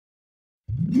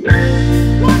What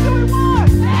do we want?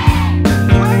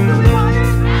 When do we want it?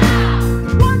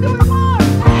 What do we want?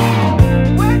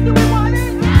 When do we want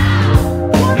it?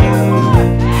 What do we want?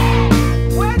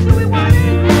 When do we want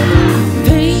it?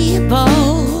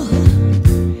 People,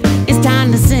 it's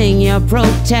time to sing your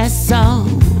protest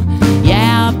song.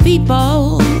 Yeah,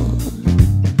 people,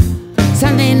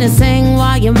 something to sing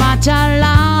while you march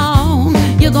along.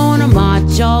 You're gonna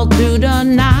march all through the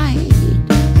night.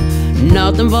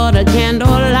 Nothing but a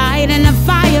candlelight and a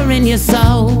fire in your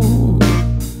soul,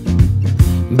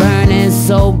 burning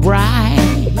so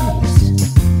bright.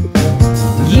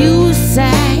 You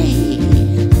say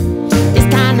it's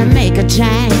time to make a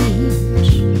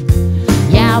change.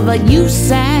 Yeah, but you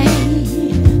say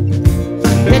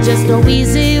there's just no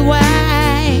easy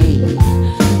way.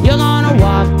 You're gonna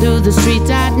walk through the streets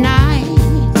at night,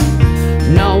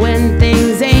 knowing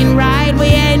things ain't right. We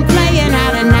ain't playing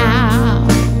out of now,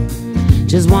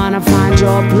 just wanna find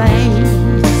your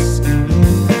place.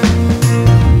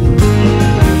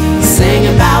 Sing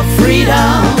about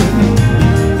freedom,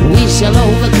 we shall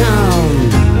overcome.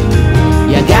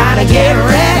 You gotta get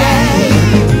ready,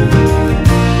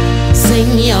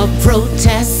 sing your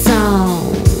protest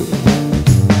song.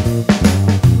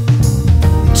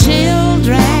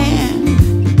 Children,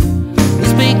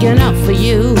 speaking up for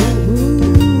you.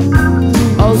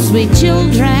 Oh, sweet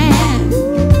children,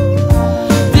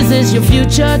 this is your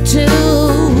future too.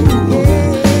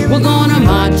 We're gonna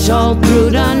march all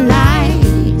through the night,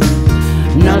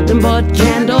 nothing but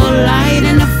candlelight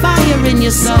and a fire in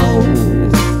your soul,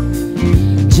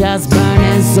 just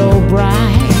burning so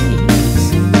bright.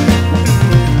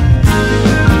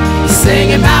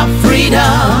 Sing about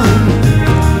freedom,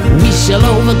 we shall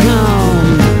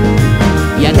overcome.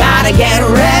 You gotta get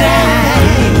ready,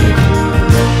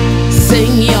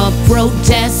 sing your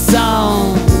protest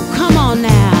song. Come on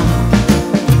now.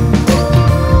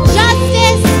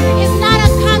 Justice is not a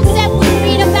concept we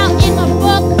read about in a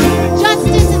book.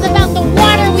 Justice is about the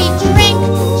water we drink.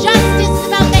 Justice is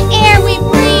about the air we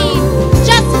breathe.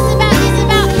 Justice is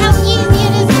about how easy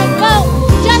it is to vote.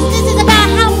 Justice is about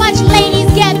how much ladies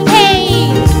get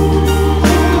paid.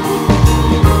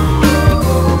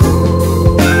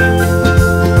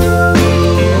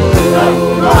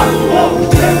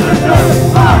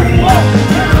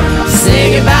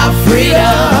 Sing about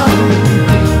freedom,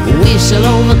 we shall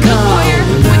overcome.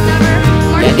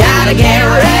 You gotta get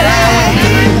ready,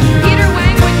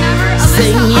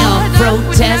 sing your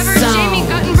protest song.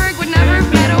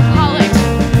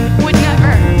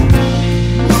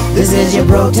 This is your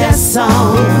protest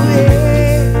song,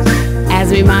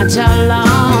 as we march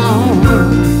along.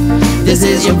 This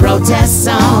is your protest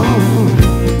song,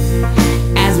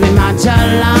 as we march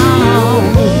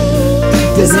along.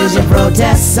 This is your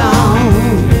protest song,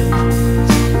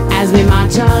 as we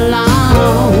march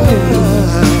along.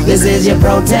 This is your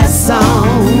protest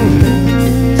song,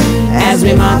 as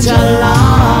we march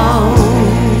along.